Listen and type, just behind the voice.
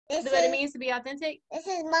This is what it means to be authentic? This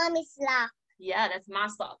is mommy's sloth. Yeah, that's my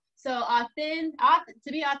sloth. So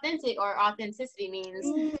to be authentic or authenticity means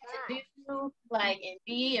to do, like, and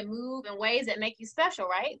be and move in ways that make you special,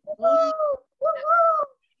 right?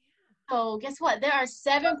 So guess what? There are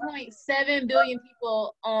 7.7 billion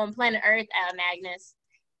people on planet Earth, Magnus,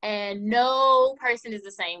 and no person is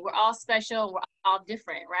the same. We're all special. We're all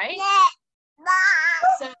different, right?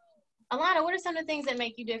 So, Alana, what are some of the things that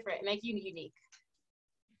make you different, make you unique?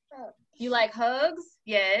 You like hugs?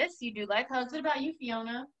 Yes, you do like hugs. What about you,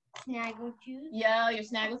 Fiona? Snaggletooth. Yeah, your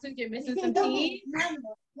snaggletooth. You're missing some teeth. Yeah,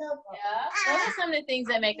 those are some of the things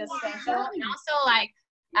that make us special. And also, like,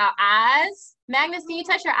 our eyes. Magnus, can you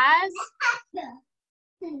touch your eyes?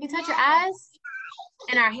 Can you touch your eyes?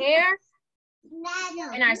 And our hair?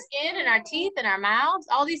 And our skin and our teeth and our mouths?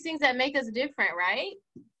 All these things that make us different, right?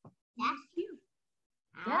 That's cute.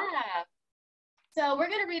 Yeah. So we're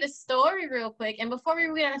going to read a story real quick. And before we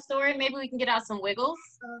read our story, maybe we can get out some wiggles.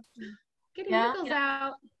 Get the wiggles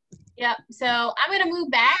out. Yep. So I'm going to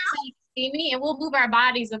move back so you can see me, and we'll move our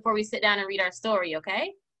bodies before we sit down and read our story,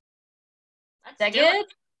 okay? Is that good?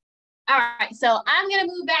 All right. So I'm going to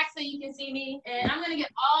move back so you can see me, and I'm going to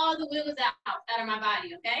get all the wiggles out of my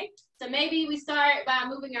body, okay? So maybe we start by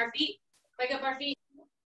moving our feet. Wake up our feet.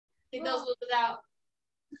 Get those wiggles out.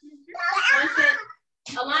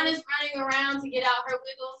 Alana's running around to get out her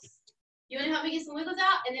wiggles. You want to help me get some wiggles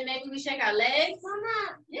out? And then maybe we shake our legs.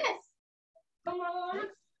 Mama. Yes. Come on.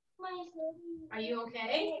 Are you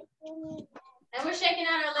okay? And we're shaking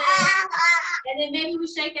out our legs. And then maybe we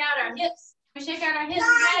shake out our hips. We shake out our hips.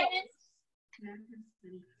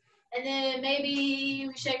 And then maybe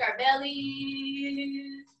we shake our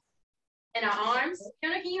belly and our arms.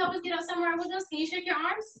 Fiona, can you help us get up somewhere with us? Can you shake your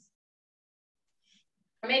arms?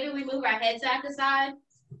 Or maybe we move our head side to side.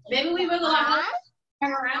 Maybe we wiggle our arms.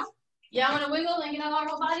 Turn around. Y'all want to wiggle and get all our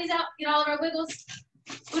whole bodies out? Get all of our wiggles?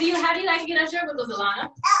 How do you like to get out your wiggles,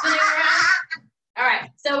 Alana? All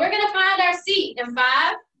right. So we're going to find our seat in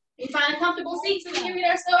 5. We find a comfortable seat so we can read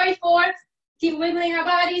our story. 4. Keep wiggling our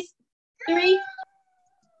bodies. 3.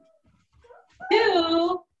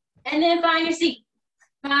 2. And then find your seat.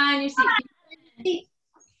 Find your seat.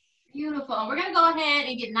 Beautiful. And we're going to go ahead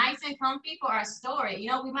and get nice and comfy for our story. You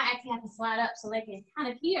know, we might actually have to slide up so they can kind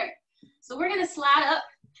of hear. So we're going to slide up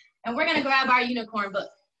and we're going to grab our unicorn book.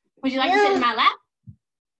 Would you like to sit in my lap?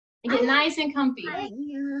 And get nice and comfy.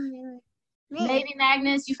 Maybe,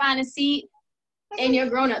 Magnus, you find a seat in your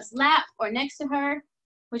grown-up's lap or next to her.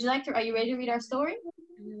 Would you like to, are you ready to read our story?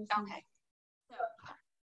 Okay. So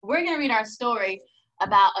we're going to read our story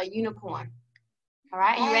about a unicorn. All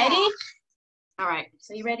right, you ready? All right,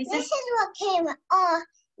 so you ready, sis? This is what came on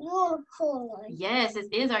unicorn. Yes, this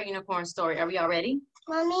is our unicorn story. Are we all ready?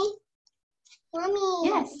 Mommy?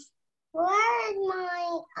 Yes. Where is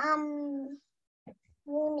my unicorn?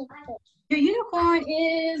 Your unicorn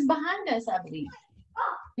is behind us, I believe.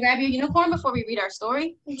 Grab your unicorn before we read our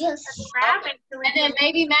story. Just grab it. And then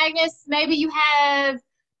maybe, Magnus, maybe you have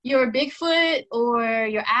your Bigfoot or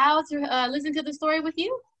your owl to listen to the story with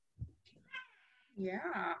you?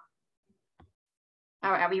 Yeah.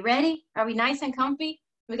 All right, are we ready? Are we nice and comfy?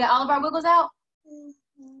 We got all of our wiggles out?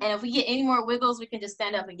 And if we get any more wiggles, we can just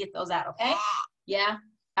stand up and get those out, okay? Yeah?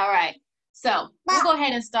 All right. So we'll go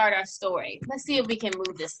ahead and start our story. Let's see if we can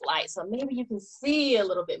move this light so maybe you can see a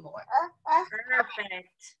little bit more. Perfect.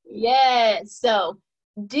 Yes. So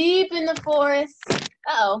deep in the forest,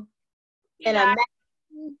 in a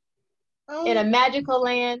magical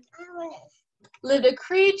land, lived a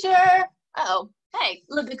creature.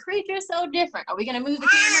 Lived a creature so different. Are we gonna move the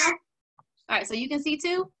camera? All right, so you can see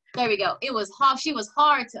too. There we go. She was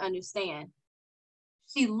hard to understand.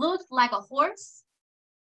 She looked like a horse,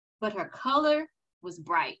 but her color was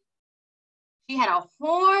bright. She had a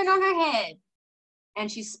horn on her head,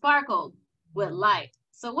 and she sparkled with light.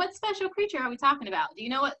 So what special creature are we talking about? Do you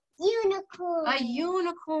know what? Unicorn. A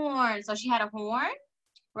unicorn. So she had a horn,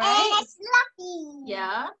 right? And it's lucky.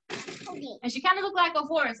 Yeah. Okay. And she kind of looked like a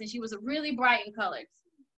horse, and she was really bright in colors.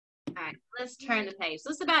 All right, let's turn the page.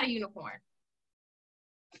 So it's about a unicorn.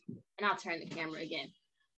 And I'll turn the camera again.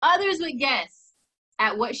 Others would guess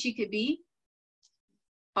at what she could be.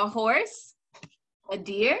 A horse, a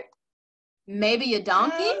deer, maybe a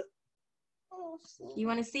donkey. You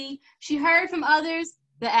want to see? She heard from others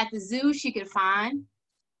that at the zoo she could find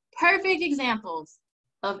perfect examples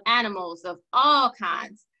of animals of all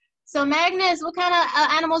kinds. So Magnus, what kind of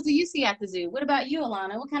animals do you see at the zoo? What about you,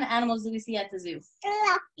 Alana? What kind of animals do we see at the zoo?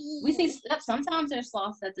 Fluffy. We see, sometimes there's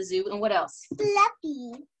sloths at the zoo, and what else?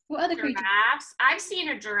 Fluffy. What other creatures? Giraffes. I've seen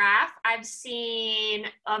a giraffe. I've seen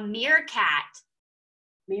a meerkat.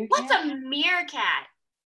 Meerkat? What's a meerkat?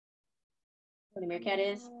 What a meerkat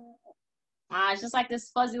is? It's just like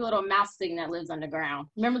this fuzzy little mouse thing that lives underground.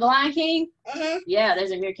 Remember the Lion King? Yeah,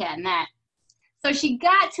 there's a meerkat in that. So she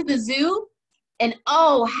got to the zoo, and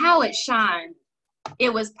oh, how it shined.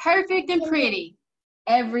 It was perfect and pretty.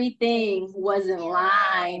 Everything was in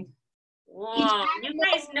line. Whoa, you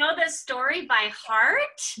guys know this story by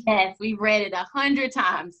heart? Yes, we read it 100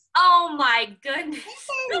 times. Oh my goodness.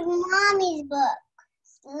 This is Mommy's book,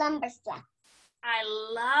 Slumberkins. I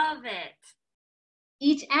love it.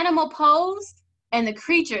 Each animal posed, and the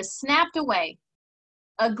creature snapped away.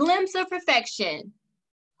 A glimpse of perfection,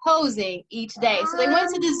 posing each day. So they went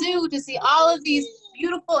to the zoo to see all of these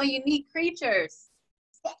beautiful and unique creatures.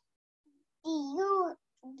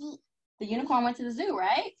 The unicorn went to the zoo,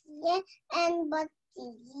 right? Yeah, but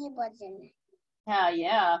the zebra's in it. Hell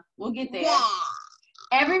yeah, we'll get there. Yeah.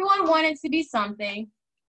 Everyone wanted to be something,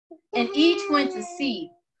 and each went to see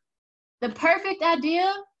the perfect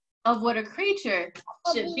idea of what a creature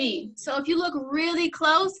should be. So if you look really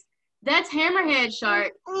close, that's Hammerhead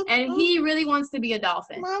Shark, and he really wants to be a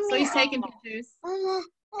dolphin. So he's taking pictures.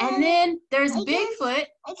 And then there's Bigfoot.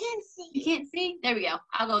 I can't see. You can't see? There we go.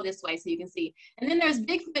 I'll go this way so you can see. And then there's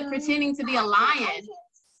Bigfoot pretending to be a lion.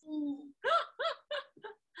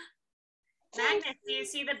 Magnus, do you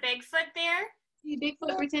see the Bigfoot there? See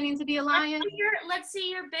Bigfoot pretending to be a lion? Let's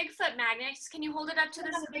see your Bigfoot, Magnus. Can you hold it up to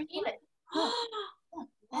the screen?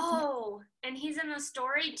 Whoa, and he's in the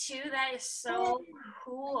story too. That is so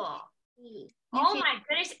cool. Oh my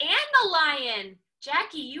goodness, and the lion.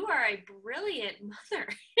 Jackie, you are a brilliant mother.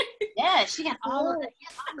 Yeah, she got all of the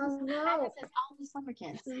No. all the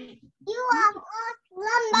Slumberkins. You are all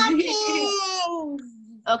Slumberkins.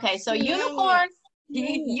 Okay, so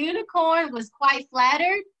Unicorn was quite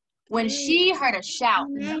flattered when she heard a shout.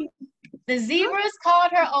 The zebras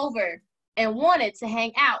called her over and wanted to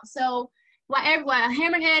hang out. So while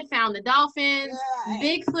Hammerhead found the dolphins,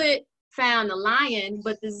 Bigfoot found the lion,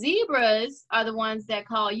 but the zebras are the ones that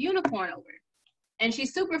call Unicorn over. And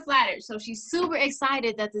she's super flattered. So she's super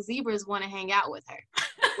excited that the zebras want to hang out with her.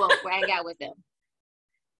 Well, hang out with them.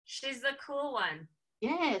 She's the cool one.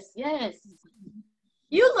 Yes, yes.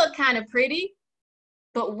 You look kind of pretty,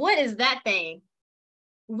 but what is that thing?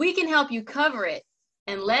 We can help you cover it.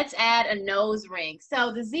 And let's add a nose ring.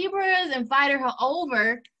 So the zebras invited her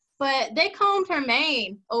over, but they combed her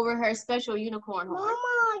mane over her special unicorn horn. Mama,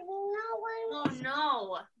 you know Oh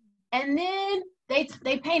no. And then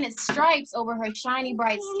they painted stripes over her shiny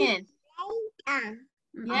bright skin.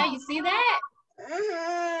 Yeah, you see that?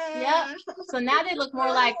 Yep. So now they look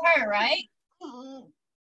more like her, right?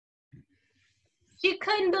 She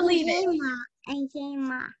couldn't believe it.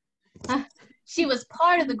 She was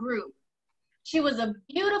part of the group. She was a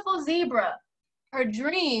beautiful zebra. Her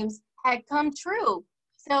dreams had come true.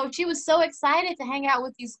 So she was so excited to hang out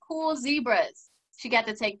with these cool zebras. She got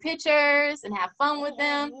to take pictures and have fun with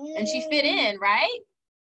them, and she fit in, right?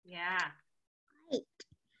 Yeah.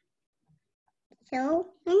 So,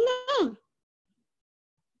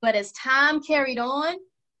 But as time carried on,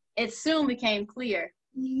 it soon became clear.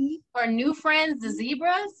 Her new friends, the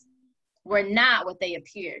zebras, were not what they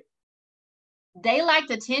appeared. They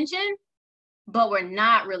liked attention, but were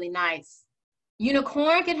not really nice.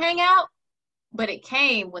 Unicorn could hang out, but it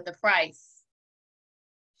came with a price.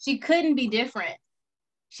 She couldn't be different.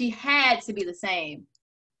 She had to be the same.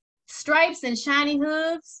 Stripes and shiny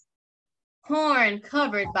hooves, horn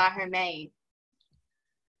covered by her mane.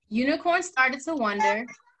 Unicorn started to wonder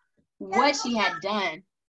what she had done.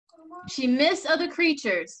 She missed other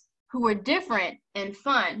creatures who were different and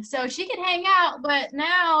fun. So she could hang out, but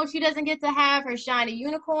now she doesn't get to have her shiny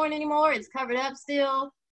unicorn anymore. It's covered up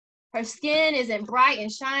still. Her skin isn't bright and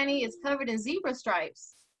shiny. It's covered in zebra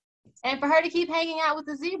stripes. And for her to keep hanging out with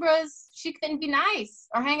the zebras, she couldn't be nice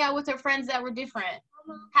or hang out with her friends that were different.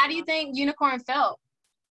 How do you think Unicorn felt?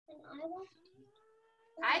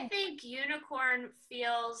 I think Unicorn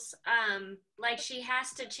feels like she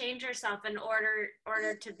has to change herself in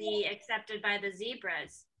order to be accepted by the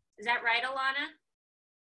zebras. Is that right, Alana?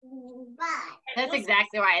 That's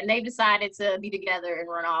exactly right. And they've decided to be together and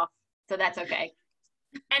run off. So that's okay.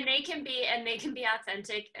 And they can be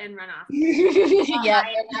authentic and run off. Yeah,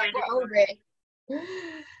 we're over it.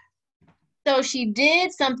 So she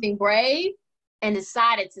did something brave and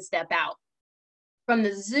decided to step out from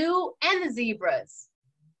the zoo and the zebras,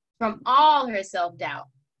 from all her self-doubt.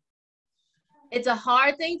 It's a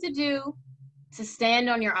hard thing to do, to stand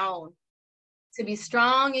on your own, to be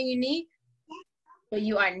strong and unique, but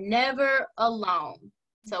you are never alone.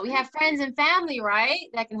 So we have friends and family, right,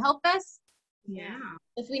 that can help us. Yeah.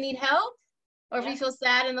 If we need help or if we feel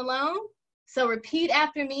sad and alone. So repeat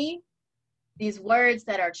after me these words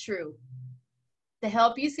that are true. to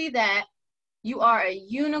help you see that, you are a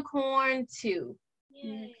unicorn too.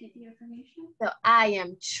 Can you repeat the affirmation? So I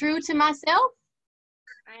am true to myself.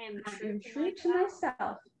 I am I true, am true to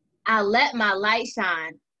myself. I let my light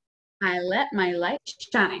shine. I let my light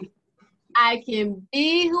shine. I can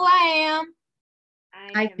be who I am.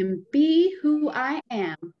 I can be who I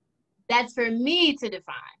am. That's for me to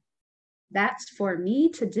define. That's for me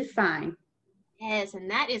to define. Yes, and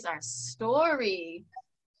that is our story.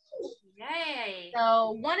 Yay.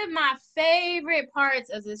 So one of my favorite parts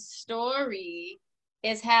of this story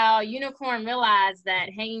is how Unicorn realized that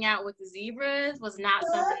hanging out with the zebras was not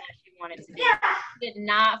something that she wanted to do. She did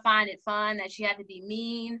not find it fun, that she had to be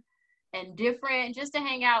mean and different just to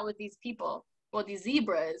hang out with these people, well, these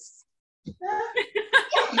zebras.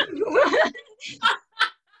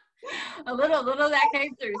 a little that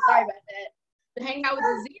came through. Sorry about that. To hang out with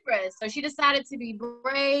the zebras. So she decided to be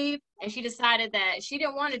brave, and she decided that she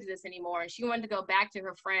didn't want to do this anymore, and she wanted to go back to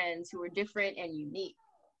her friends who were different and unique.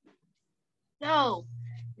 So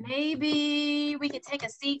maybe we could take a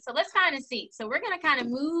seat. So let's find a seat. So we're going to kind of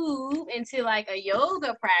move into like a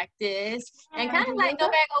yoga practice and kind of like go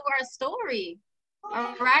back over our story.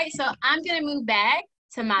 All right. So I'm going to move back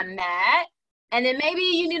to my mat. And then maybe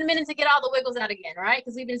you need a minute to get all the wiggles out again, right?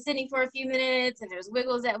 Because we've been sitting for a few minutes and there's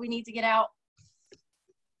wiggles that we need to get out.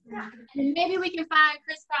 And maybe we can find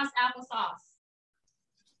crisscross applesauce.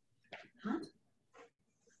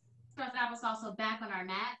 Crisscross applesauce, so back on our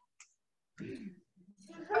mat.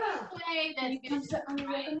 Way that's good,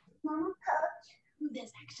 right? Do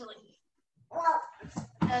this actually.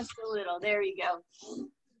 Just a little. There you go.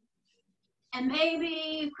 And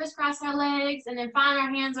maybe crisscross our legs and then find our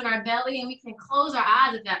hands on our belly, and we can close our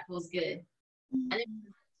eyes if that feels good. And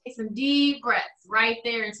then take some deep breaths right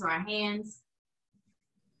there into our hands.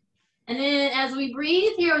 And then as we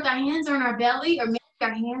breathe here with our hands on our belly, or maybe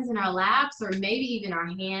our hands in our laps, or maybe even our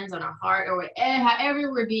hands on our heart, or whatever,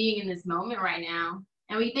 however we're being in this moment right now.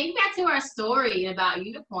 And we think back to our story about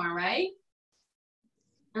Unicorn, right?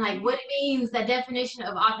 And like what it means, that definition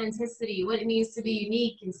of authenticity, what it means to be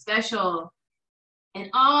unique and special, and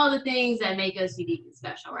all the things that make us unique and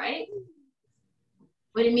special, right?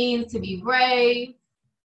 What it means to be brave,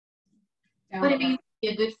 what it means to be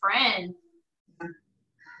a good friend,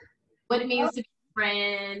 what it means to be a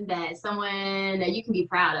friend, that someone that you can be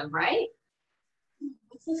proud of, right?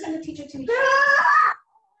 Listen to the teacher to me.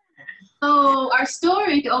 So our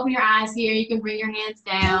story, you can open your eyes here, you can bring your hands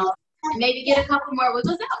down, and maybe get a couple more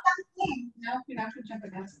wiggles out. No, you're not going to jump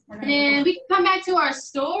against. And then we can come back to our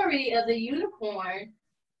story of the unicorn,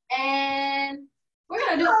 and we're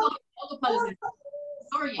going to do a yoga pose in the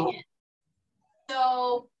story again.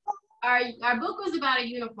 So our book was about a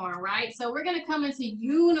unicorn, right? So we're going to come into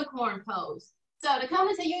unicorn pose. So to come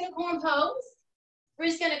into unicorn pose, we're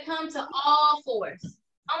just going to come to all fours,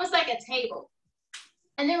 almost like a table.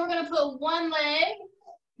 And then we're going to put one leg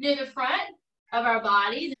near the front of our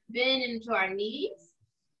bodies, bend into our knees.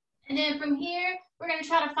 And then from here, we're going to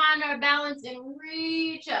try to find our balance and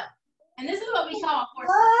reach up. And this is what we call horse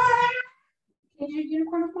pose. Can you do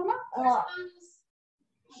unicorn with mama? Horse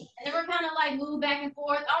pose. And then we're kind of like move back and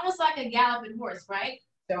forth, almost like a galloping horse, right?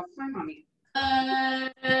 Don't mind mommy.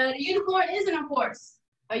 The unicorn isn't a horse.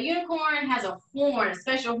 A unicorn has a horn, a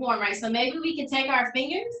special horn, right? So maybe we can take our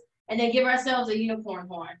fingers and then give ourselves a unicorn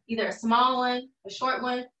horn, either a small one, a short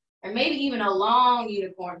one, or maybe even a long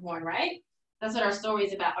unicorn horn, right? That's what our story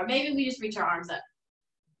is about. Or maybe we just reach our arms up.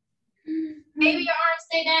 Maybe your arms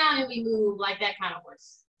stay down and we move like that kind of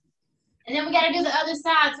horse. And then we got to do the other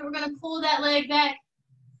side. So we're going to pull that leg back.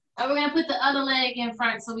 And we're going to put the other leg in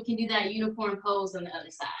front so we can do that unicorn pose on the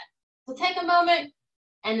other side. So take a moment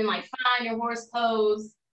and then like find your horse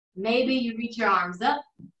pose. Maybe you reach your arms up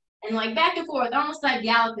and like back and forth, almost like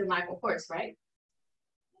galloping like a horse, right?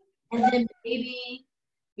 And then maybe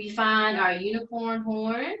we find our unicorn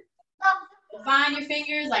horn. Find your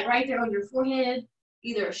fingers like right there on your forehead,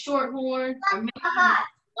 either a short horn or maybe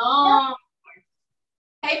a long horn.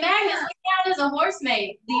 Hey Magnus, what sound does a horse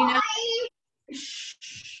make? Do you know?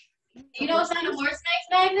 Do you know what sound a horse makes,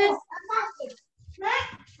 Magnus?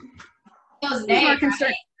 It goes neigh,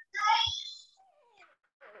 right?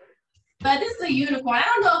 But this is a unicorn. I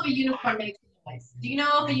don't know if a unicorn makes a noise. Do you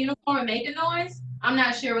know if a unicorn would make a noise? I'm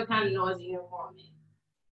not sure what kind of noise a unicorn makes.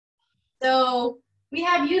 So we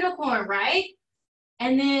have unicorn, right?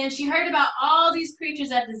 And then she heard about all these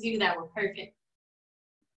creatures at the zoo that were perfect.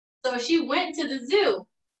 So she went to the zoo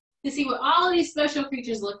to see what all of these special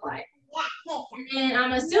creatures look like. And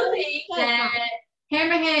I'm assuming that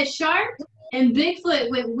Hammerhead Shark and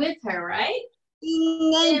Bigfoot went with her, right?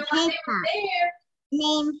 And when they were there,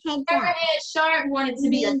 Name head up. Hammerhead shark wanted to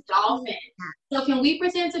be a dolphin. So can we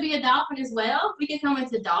pretend to be a dolphin as well? We can come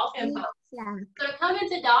into dolphin pose. So to come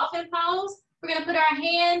into dolphin pose, we're going to put our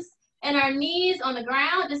hands and our knees on the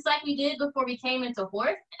ground, just like we did before we came into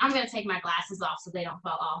horse. I'm going to take my glasses off so they don't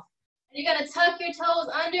fall off. And you're going to tuck your toes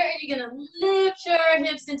under, and you're going to lift your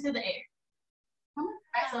hips into the air. All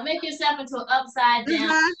right, so make yourself into an upside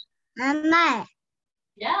down. Mama.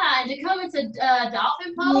 Yeah, and to come into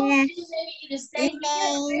dolphin pose, maybe you just stay here.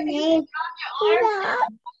 Maybe you drop your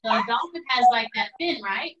arms. The dolphin has like that fin,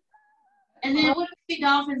 right? And then what do we see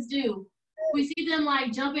dolphins do? We see them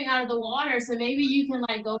like jumping out of the water. So maybe you can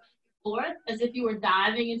like go back and forth as if you were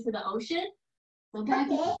diving into the ocean. So back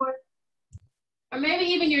and forth. Or maybe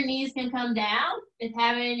even your knees can come down if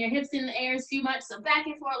having your hips in the air is too much. So back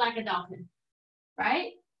and forth like a dolphin,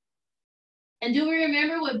 right? And do we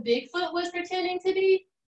remember what Bigfoot was pretending to be?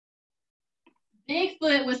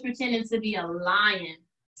 Bigfoot was pretending to be a lion.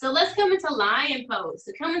 So let's come into lion pose.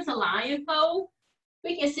 To come into lion pose,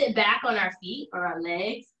 we can sit back on our feet or our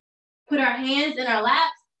legs, put our hands in our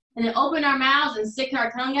laps, and then open our mouths and stick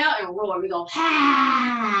our tongue out and roar. We go,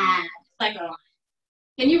 ha, just like a lion.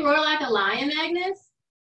 Can you roar like a lion, Agnes?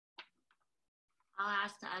 I'll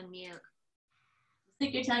ask to unmute.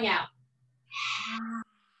 Stick your tongue out.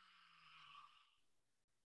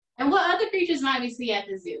 And what other creatures might we see at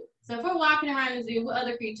the zoo? So if we're walking around the zoo, what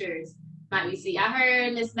other creatures might we see? I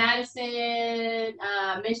heard Miss Madison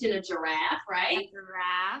mention a giraffe, right? A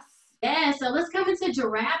giraffe. Yeah, so let's come into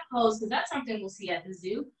giraffe pose because that's something we'll see at the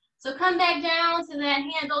zoo. So come back down to that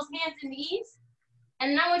hand, those hands and knees.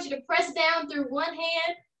 And I want you to press down through one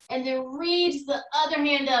hand and then reach the other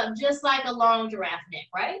hand up just like a long giraffe neck,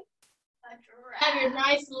 right? A giraffe. Have your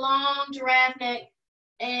nice long giraffe neck.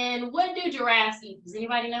 And what do giraffes eat? Does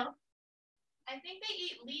anybody know? I think they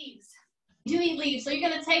eat leaves. Do eat leaves. So you're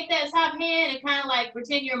going to take that top hand and kind of like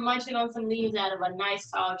pretend you're munching on some leaves out of a nice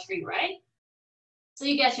tall tree, right? So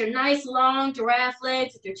you got your nice long giraffe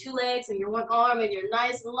legs with your two legs and your one arm and your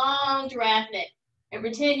nice long giraffe neck. And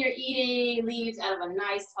pretend you're eating leaves out of a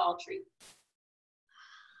nice tall tree.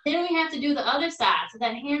 Then we have to do the other side. So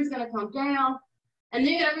that hand's going to come down. And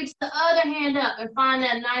then you're going to reach the other hand up and find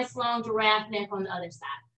that nice long giraffe neck on the other side.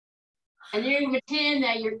 And you're going to pretend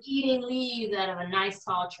that you're eating leaves out of a nice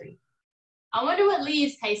tall tree. I wonder what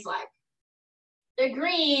leaves taste like. They're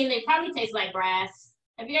green. They probably taste like grass.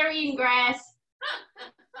 Have you ever eaten grass?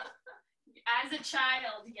 As a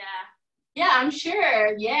child, yeah. Yeah, I'm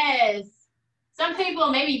sure. Yes. Some people,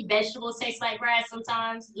 maybe vegetables taste like grass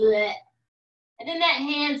sometimes. Blech. And then that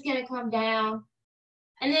hand's going to come down.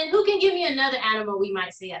 And then who can give me another animal we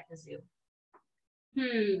might see at the zoo?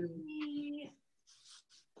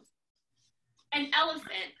 An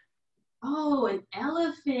elephant. Oh, an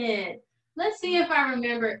elephant. Let's see if I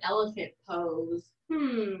remember elephant pose.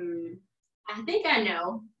 I think I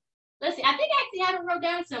know. Let's see. I think I actually have it wrote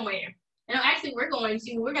down somewhere. And actually, we're going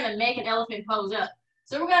to make an elephant pose up.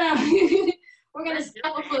 So we're gonna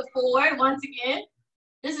step a foot forward once again.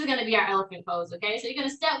 This is gonna be our elephant pose, okay? So you're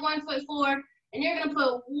gonna step 1 foot forward, and you're gonna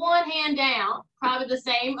put one hand down, probably the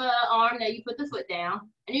same arm that you put the foot down,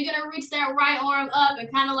 and you're gonna reach that right arm up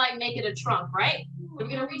and kind of like make it a trunk, right? So we're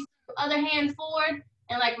gonna reach the other hand forward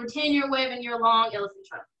and like pretend you're waving your long elephant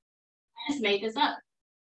trunk. I just made this up.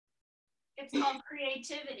 It's called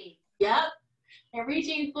creativity. Yep. And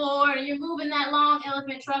reaching forward, and you're moving that long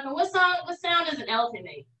elephant trunk. And what sound does an elephant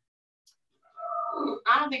make?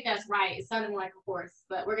 I don't think that's right. It sounded like a horse,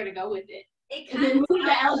 but we're gonna go with it. And then move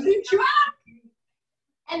the elephant trunk.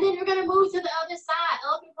 And then we're gonna move to the other side.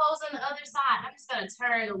 Elephant pose on the other side. I'm just gonna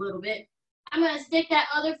turn a little bit. I'm gonna stick that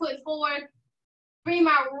other foot forward, bring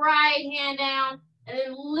my right hand down, and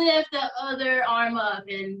then lift the other arm up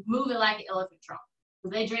and move it like an elephant trunk.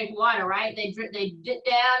 Because they drink water, right? They dip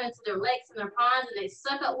down into their lakes and their ponds, and they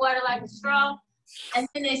suck up water like a straw, and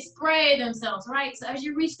then they spray themselves, right? So as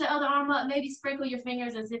you reach the other arm up, maybe sprinkle your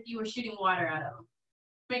fingers as if you were shooting water out of them.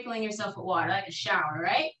 Sprinkling yourself with water, like a shower,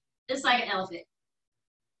 right? Just like an elephant.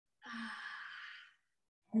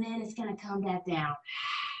 And then it's gonna come back down.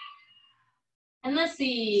 And let's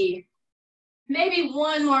see, maybe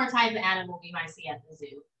one more type of animal we might see at the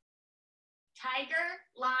zoo. Tiger,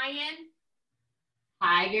 lion.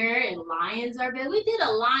 Tiger and lions are good. We did a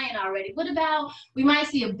lion already. What about, we might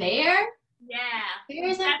see a bear? Yeah.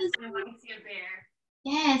 Bears at the zoo. I want to see a bear.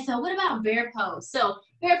 Yeah, so what about bear pose? So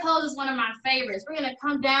bear pose is one of my favorites. We're gonna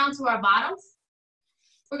come down to our bottoms.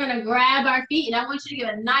 We're gonna grab our feet, and I want you to give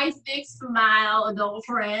a nice big smile, adult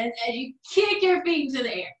friends, as you kick your feet into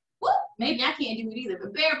the air. Whoop! Maybe I can't do it either,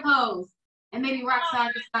 but bear pose. And maybe rock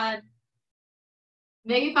side to side.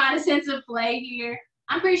 Maybe find a sense of play here.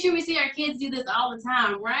 I'm pretty sure we see our kids do this all the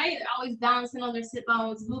time, right? They're always balancing on their sit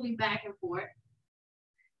bones, moving back and forth.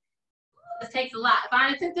 This takes a lot.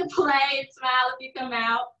 Find a attentive play, smile if you come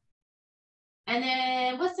out. And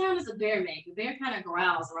then what sound does a bear make? A bear kind of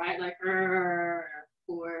growls, right? Like, or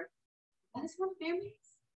what is what a bear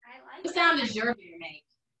makes? I like What sound does your bear make?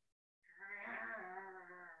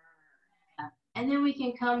 And then we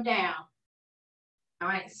can come down. All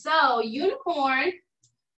right, so Unicorn,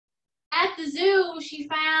 at the zoo, she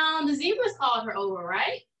found the zebras called her over,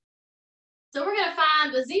 right? So we're gonna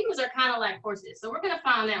find, the zebras are kind of like horses. So we're gonna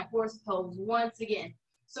find that horse pose once again.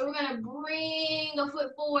 So we're gonna bring a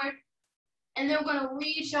foot forward, and then we're gonna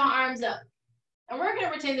reach our arms up. And we're gonna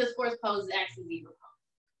pretend this horse pose is actually zebra pose.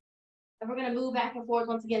 And we're gonna move back and forth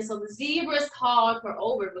once again. So the zebras called her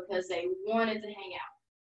over because they wanted to hang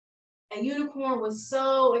out. And Unicorn was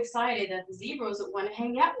so excited that the zebras would want to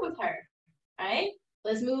hang out with her, right?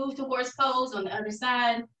 Let's move to horse pose on the other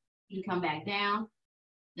side. You can come back down,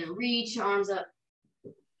 then reach your arms up.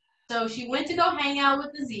 So she went to go hang out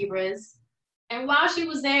with the zebras. And while she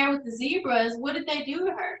was there with the zebras, what did they do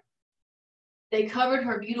to her? They covered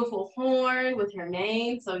her beautiful horn with her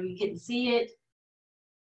name so you couldn't see it.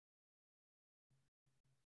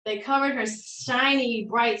 They covered her shiny,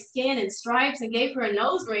 bright skin in stripes and gave her a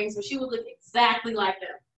nose ring so she would look exactly like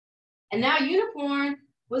them. And now Unicorn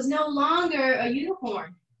was no longer a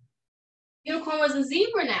unicorn. Unicorn was a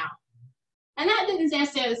zebra now. And that didn't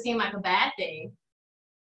necessarily seem like a bad thing.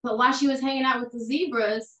 But while she was hanging out with the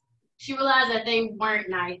zebras, she realized that they weren't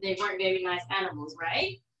nice. They weren't very nice animals,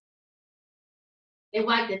 right? They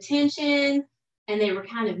liked attention and they were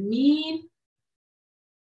kind of mean.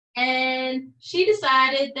 And she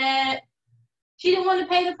decided that she didn't want to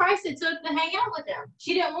pay the price it took to hang out with them.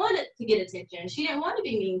 She didn't want it to get attention. She didn't want to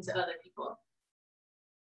be mean to other people.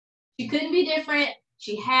 She couldn't be different.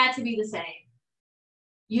 She had to be the same.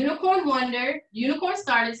 Unicorn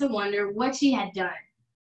started to wonder what she had done.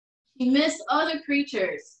 She missed other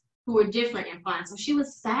creatures who were different and fun. So she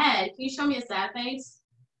was sad. Can you show me a sad face?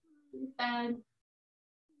 Sad.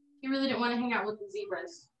 She really didn't want to hang out with the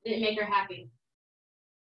zebras. It didn't make her happy.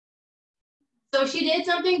 So she did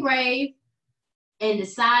something brave and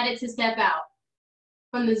decided to step out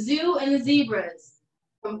from the zoo and the zebras,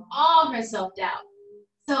 from all her self-doubt.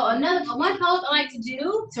 So one pose I like to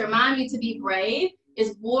do to remind you to be brave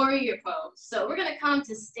is warrior pose. So we're gonna come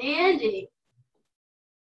to standing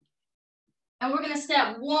and we're gonna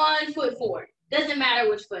step 1 foot forward. Doesn't matter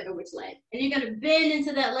which foot or which leg. And you're gonna bend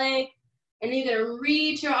into that leg and you're gonna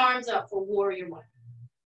reach your arms up for warrior 1.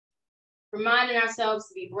 Reminding ourselves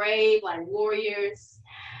to be brave like warriors.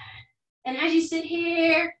 And as you sit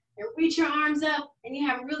here and reach your arms up and you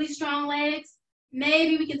have really strong legs,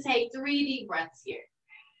 maybe we can take 3 deep breaths here.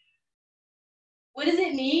 What does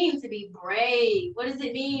it mean to be brave? What does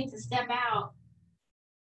it mean to step out?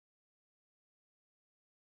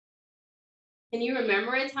 Can you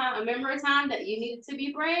remember a time that you needed to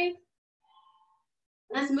be brave?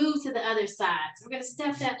 Let's move to the other side. So we're gonna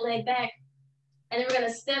step that leg back and then we're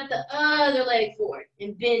gonna step the other leg forward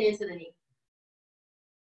and bend into the knee.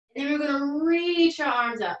 And then we're gonna reach our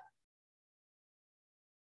arms up.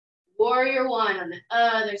 Warrior 1 on the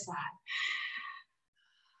other side.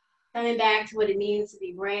 Coming back to what it means to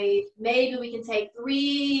be brave. Maybe we can take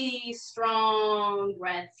 3 strong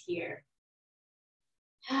breaths here.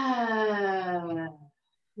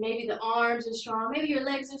 Maybe the arms are strong. Maybe your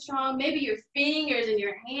legs are strong. Maybe your fingers and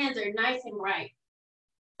your hands are nice and bright.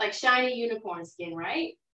 Like shiny unicorn skin,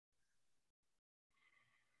 right?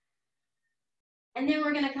 And then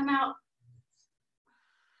we're gonna come out.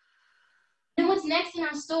 Then what's next in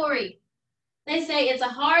our story? They say it's a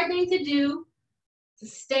hard thing to do to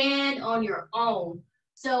stand on your own.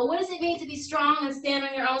 So what does it mean to be strong and stand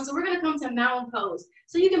on your own? So we're gonna come to mountain pose.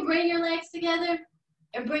 So you can bring your legs together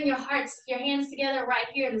and bring your hands together right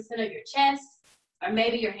here in the center of your chest. Or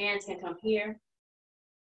maybe your hands can come here.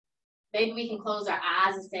 Maybe we can close our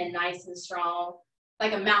eyes and stand nice and strong,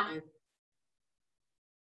 like a mountain.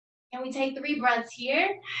 And we take 3 breaths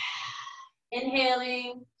here.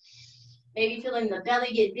 Inhaling, maybe feeling the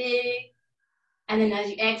belly get big. And then as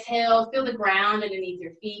you exhale, feel the ground underneath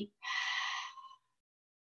your feet.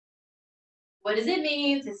 What does it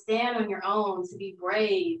mean to stand on your own, to be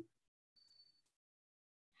brave?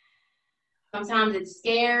 Sometimes it's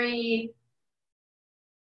scary,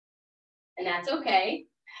 and that's okay.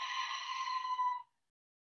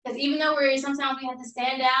 Because even though sometimes we have to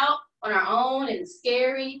stand out on our own and it's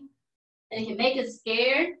scary, and it can make us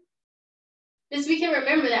scared, just we can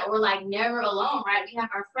remember that we're like never alone, right? We have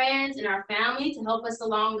our friends and our family to help us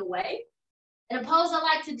along the way. And a pose I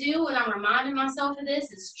like to do when I'm reminding myself of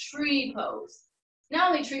this is tree pose. not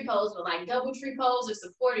only tree pose, but like double tree pose or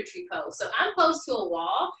supported tree pose. So I'm close to a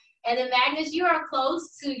wall, and then Magnus, you are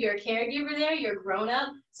close to your caregiver there, you're grown up.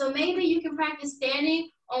 So maybe you can practice standing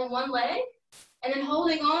on one leg and then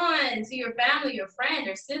holding on to your family, your friend,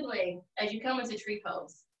 or sibling as you come into tree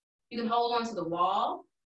pose. You can hold on to the wall,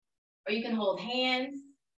 or you can hold hands.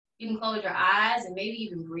 You can close your eyes and maybe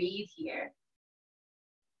even breathe here.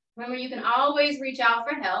 Remember, you can always reach out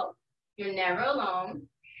for help. You're never alone.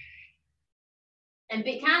 And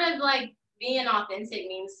be kind of like being authentic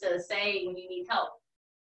means to say when you need help.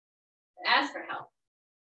 Ask for help.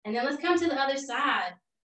 And then let's come to the other side.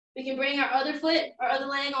 We can bring our other foot or other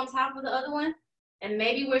leg on top of the other one. And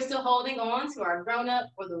maybe we're still holding on to our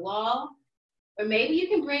grown-up or the wall. Or maybe you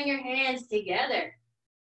can bring your hands together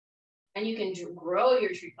and you can grow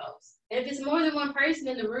your tree pose. And if it's more than one person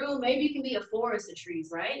in the room, maybe you can be a forest of trees,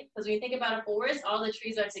 right? Because when you think about a forest, all the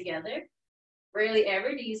trees are together. Rarely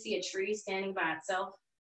ever do you see a tree standing by itself.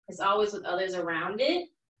 It's always with others around it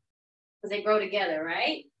because they grow together,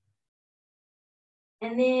 right?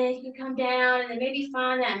 And then you can come down and then maybe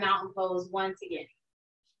find that mountain pose once again.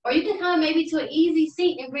 Or you can come maybe to an easy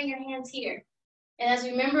seat and bring your hands here. And as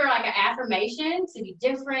you remember, like an affirmation, to be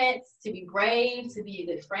different, to be brave, to be a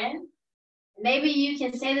good friend. Maybe you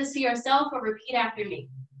can say this to yourself or repeat after me.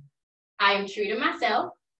 I am true to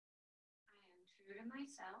myself. I am true to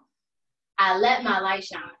myself. I let my light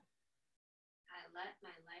shine. I let my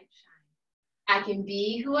light shine. I can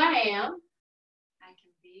be who I am. I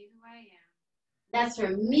can be who I am. That's for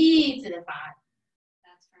me to define.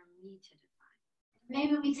 That's for me to define.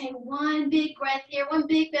 Maybe we take one big breath here, one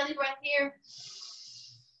big belly breath here.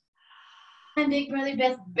 One big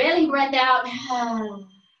belly breath out.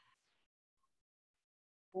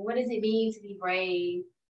 What does it mean to be brave?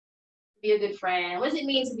 To be a good friend? What does it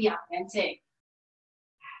mean to be authentic?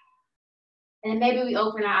 And then maybe we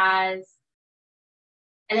open our eyes.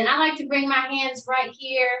 And then I like to bring my hands right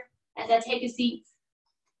here as I take a seat.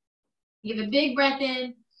 Give a big breath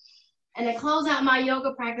in. And to close out my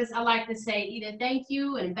yoga practice, I like to say either thank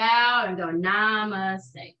you and bow and go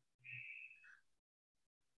namaste.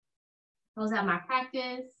 Close out my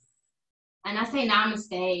practice. And I say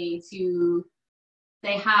namaste to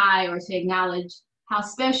say hi or to acknowledge how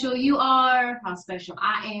special you are, how special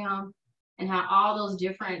I am, and how all those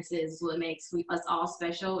differences is what makes us all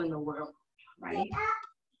special in the world, right?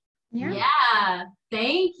 Yeah.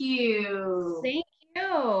 Thank you. Thank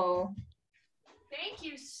you. Thank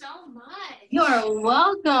you so much. You're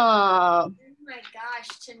welcome. Oh my gosh,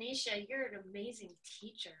 Tanisha, you're an amazing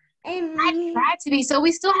teacher. I tried to be. So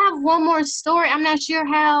we still have one more story. I'm not sure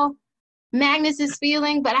how Magnus is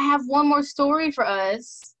feeling, but I have one more story for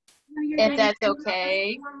us, if that's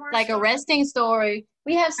okay. Like a resting story.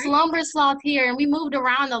 We have Slumber Sloth here, and we moved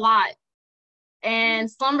around a lot. And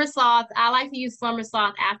Slumber Sloth, I like to use Slumber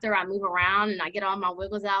Sloth after I move around and I get all my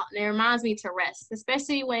wiggles out. And it reminds me to rest,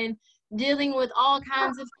 especially when dealing with all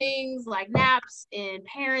kinds of things like naps and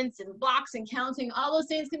parents and blocks and counting. All those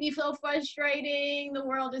things can be so frustrating. The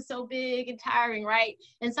world is so big and tiring, right?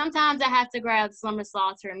 And sometimes I have to grab Slumber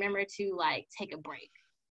Sloth to remember to like take a break,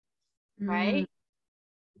 right?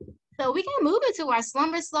 So we can move into our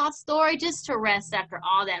Slumber Sloth story just to rest after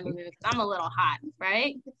all that moving because I'm a little hot,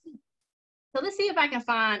 right? So let's see if I can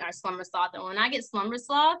find our Slumber Sloth. And when I get Slumber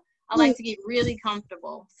Sloth, I like to get really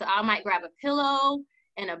comfortable. So I might grab a pillow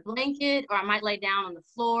and a blanket, or I might lay down on the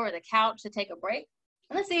floor or the couch to take a break.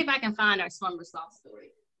 And let's see if I can find our Slumber Sloth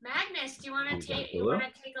story. Magnus, do you want to take a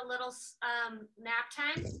little nap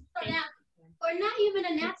time? Or not even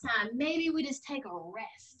a nap time. Maybe we just take a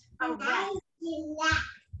rest. A rest.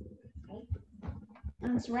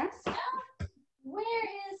 Let's rest. Where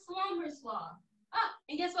is Slumber Sloth? Oh,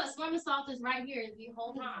 and guess what? Slumber Sloth is right here the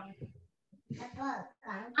whole time.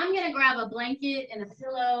 I'm going to grab a blanket and a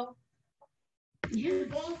pillow.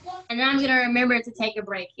 And then I'm going to remember to take a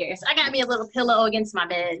break here. So I got me a little pillow against my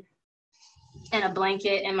bed and a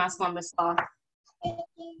blanket and my Slumber Sloth.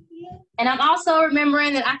 And I'm also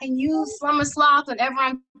remembering that I can use Slumber Sloth whenever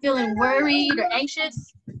I'm feeling worried or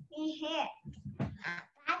anxious.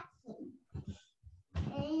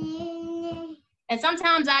 And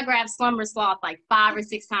sometimes I grab Slumber Sloth like 5 or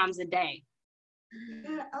 6 times a day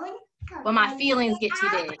when my feelings get too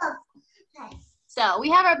big. So we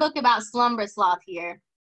have our book about Slumber Sloth here.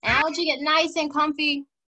 And I want you to get nice and comfy.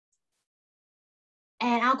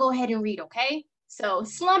 And I'll go ahead and read, okay? So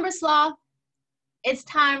Slumber Sloth, it's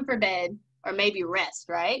time for bed, or maybe rest,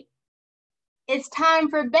 right? It's time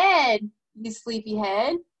for bed, you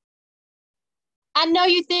sleepyhead. I know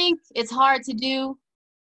you think it's hard to do,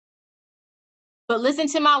 but listen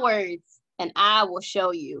to my words, and I will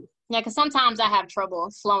show you Yeah, because sometimes I have trouble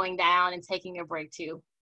slowing down and taking a break too.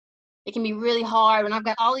 It can be really hard when I've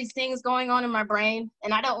got all these things going on in my brain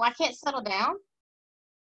and I can't settle down.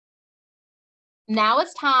 Now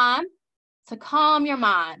it's time to calm your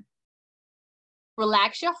mind.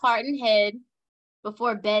 Relax your heart and head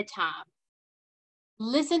before bedtime.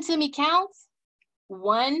 Listen to me count.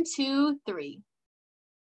 1, 2, 3.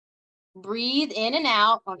 Breathe in and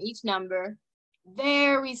out on each number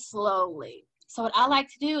very slowly. So what I like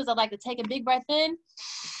to do is I like to take a big breath in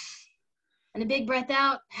and a big breath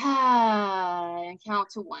out and count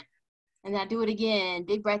to 1. And then I do it again.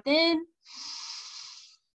 Big breath in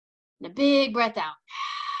and a big breath out.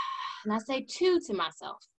 And I say 2 to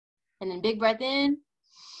myself. And then big breath in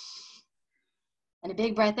and a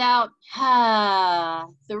big breath out.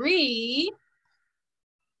 3.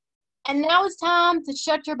 And now it's time to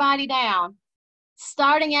shut your body down,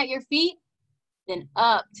 starting at your feet, then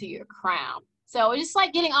up to your crown. So it's just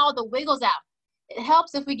like getting all the wiggles out. It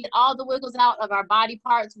helps if we get all the wiggles out of our body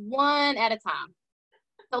parts one at a time.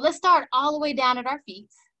 So let's start all the way down at our feet.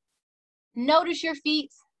 Notice your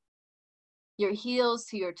feet, your heels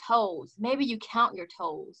to your toes. Maybe you count your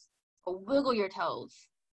toes or wiggle your toes.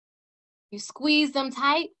 You squeeze them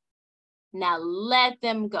tight. Now let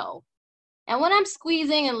them go. And when I'm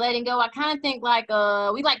squeezing and letting go, I kind of think like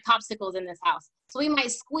we like popsicles in this house. So we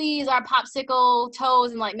might squeeze our popsicle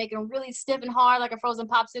toes and like make them really stiff and hard like a frozen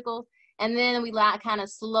popsicle. And then we like kind of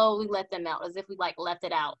slowly let them melt as if we like left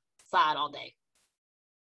it outside all day.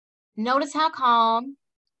 Notice how calm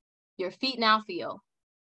your feet now feel.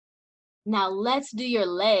 Now let's do your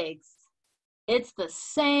legs. It's the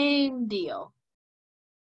same deal.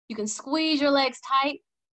 You can squeeze your legs tight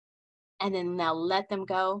and then now let them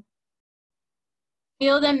go.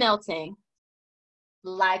 Feel them melting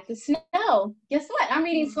like the snow. Guess what? I'm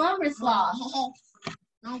reading Slumber Sloth.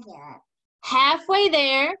 Halfway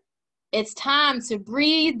there, it's time to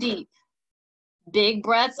breathe deep. Big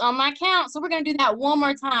breaths on my count. So we're going to do that one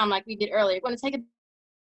more time like we did earlier. We're going to take a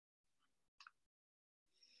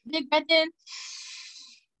big breath in.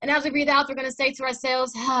 And as we breathe out, we're going to say to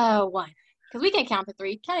ourselves, 1. Because we can count to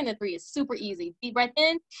 3. Counting to 3 is super easy. Deep breath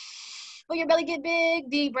in. Let your belly get big.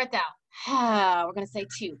 Deep breath out. We're going to say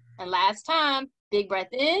 2. And last time, big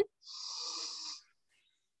breath in.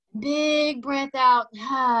 Big breath out.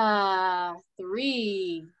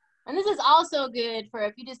 3. And this is also good for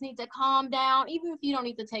if you just need to calm down, even if you don't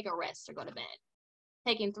need to take a rest or go to bed.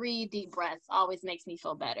 Taking 3 deep breaths always makes me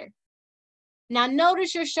feel better. Now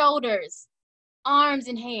notice your shoulders, arms,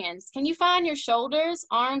 and hands. Can you find your shoulders,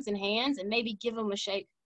 arms, and hands and maybe give them a shake?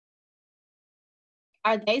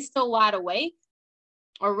 Are they still wide awake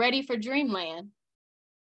or ready for dreamland?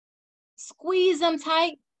 Squeeze them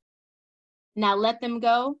tight. Now let them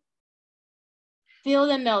go. Feel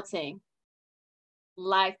them melting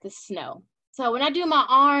like the snow. So when I do my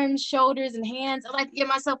arms, shoulders, and hands, I like to give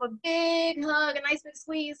myself a big hug, a nice big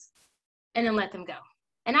squeeze, and then let them go.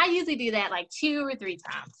 And I usually do that like 2 or 3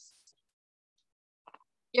 times.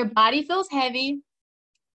 Your body feels heavy,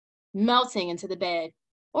 melting into the bed.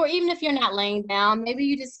 Or even if you're not laying down, maybe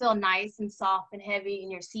you just feel nice and soft and heavy in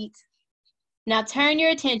your seat. Now turn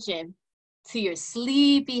your attention to your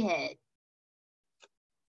sleepy head.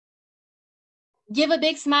 Give a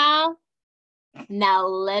big smile. Now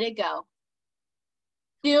let it go.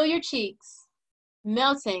 Feel your cheeks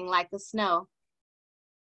melting like the snow.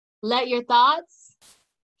 Let your thoughts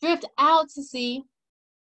drift out to sea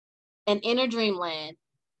an inner dreamland.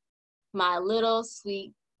 My little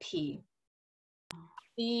sweet pea.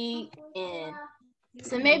 The end.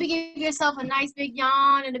 So maybe give yourself a nice big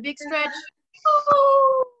yawn and a big stretch.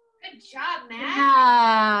 Ooh. Good job, Matt.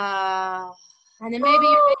 Yeah. And then maybe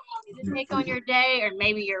you're ready to take on your day, or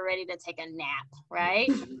maybe you're ready to take a nap, right?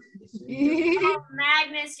 Oh,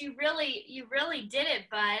 Magnus, you really did it,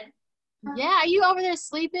 bud. Yeah, are you over there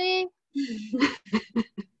sleeping? He's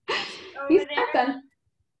Over there. talking.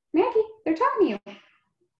 Maggie, they're talking to you.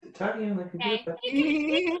 Talking on the Okay.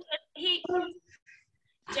 computer.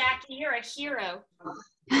 Jackie, you're a hero.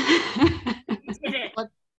 You did it.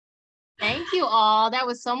 Thank you all. That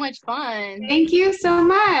was so much fun. Thank you so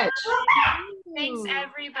much. Thanks,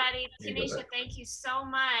 everybody. Tanisha, thank you so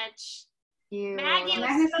much. You. Maggie, it was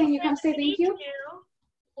Magnus, so can you good come to say thank meet you?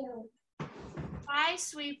 Bye,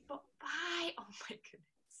 sweet boy. Bye. Oh, my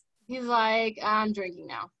goodness. He's like, I'm drinking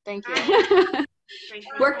now. Thank you.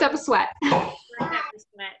 Worked up a sweat. Worked up a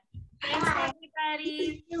sweat. Thanks,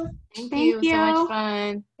 everybody. Thank Thank you. So you. much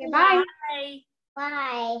fun. Okay, bye. Bye.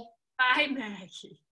 Bye. Bye, Maggie.